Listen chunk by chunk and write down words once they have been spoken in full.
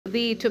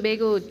The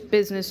Tobago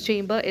Business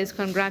Chamber is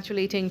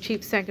congratulating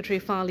Chief Secretary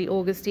Farley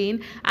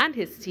Augustine and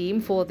his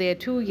team for their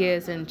 2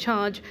 years in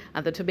charge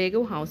at the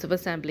Tobago House of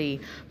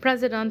Assembly.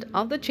 President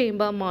of the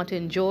Chamber,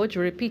 Martin George,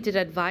 repeated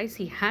advice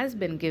he has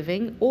been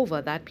giving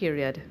over that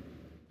period.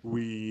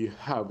 We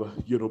have,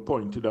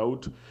 pointed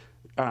out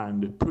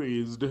and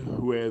praised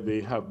where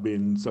they have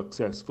been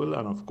successful,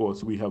 and of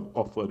course we have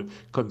offered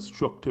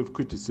constructive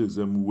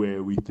criticism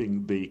where we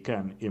think they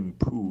can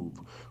improve.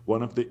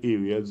 One of the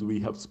areas we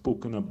have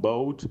spoken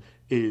about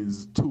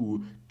is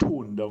to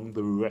tone down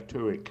the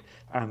rhetoric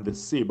and the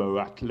saber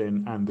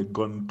rattling and the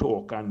gun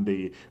talk and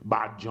the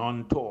bad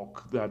John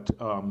talk that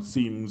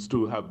seems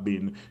to have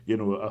been,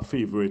 a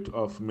favorite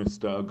of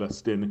Mr.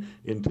 Augustine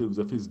in terms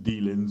of his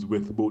dealings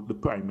with both the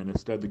Prime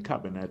Minister, the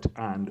Cabinet,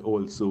 and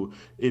also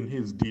in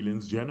his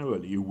dealings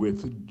generally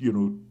with,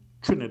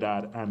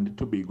 Trinidad and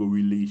Tobago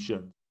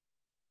relations.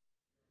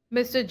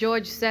 Mr.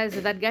 George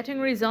says that getting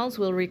results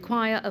will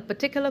require a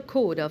particular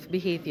code of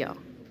behavior.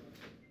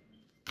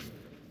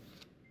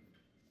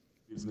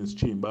 Business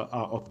Chamber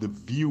are of the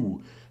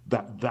view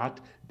that that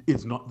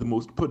is not the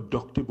most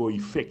productive or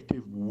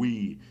effective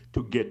way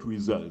to get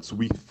results.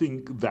 We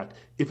think that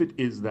if it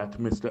is that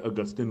Mr.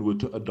 Augustine were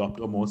to adopt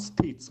a more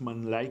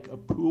statesman-like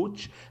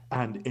approach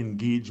and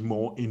engage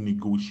more in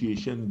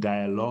negotiation,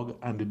 dialogue,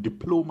 and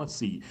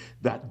diplomacy,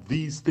 that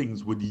these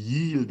things would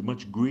yield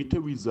much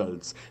greater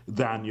results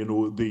than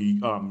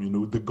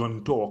the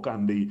gun talk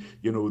and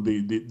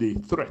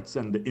the threats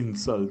and the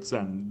insults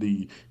and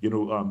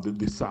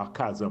the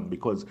sarcasm,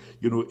 because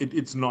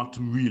it's not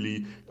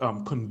really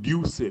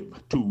conducive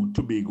to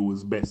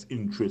Tobago's best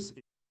interest.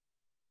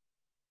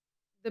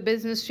 The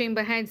Business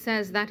Chamber head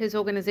says that his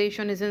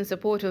organization is in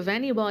support of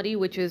anybody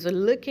which is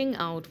looking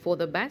out for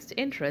the best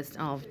interest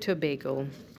of Tobago.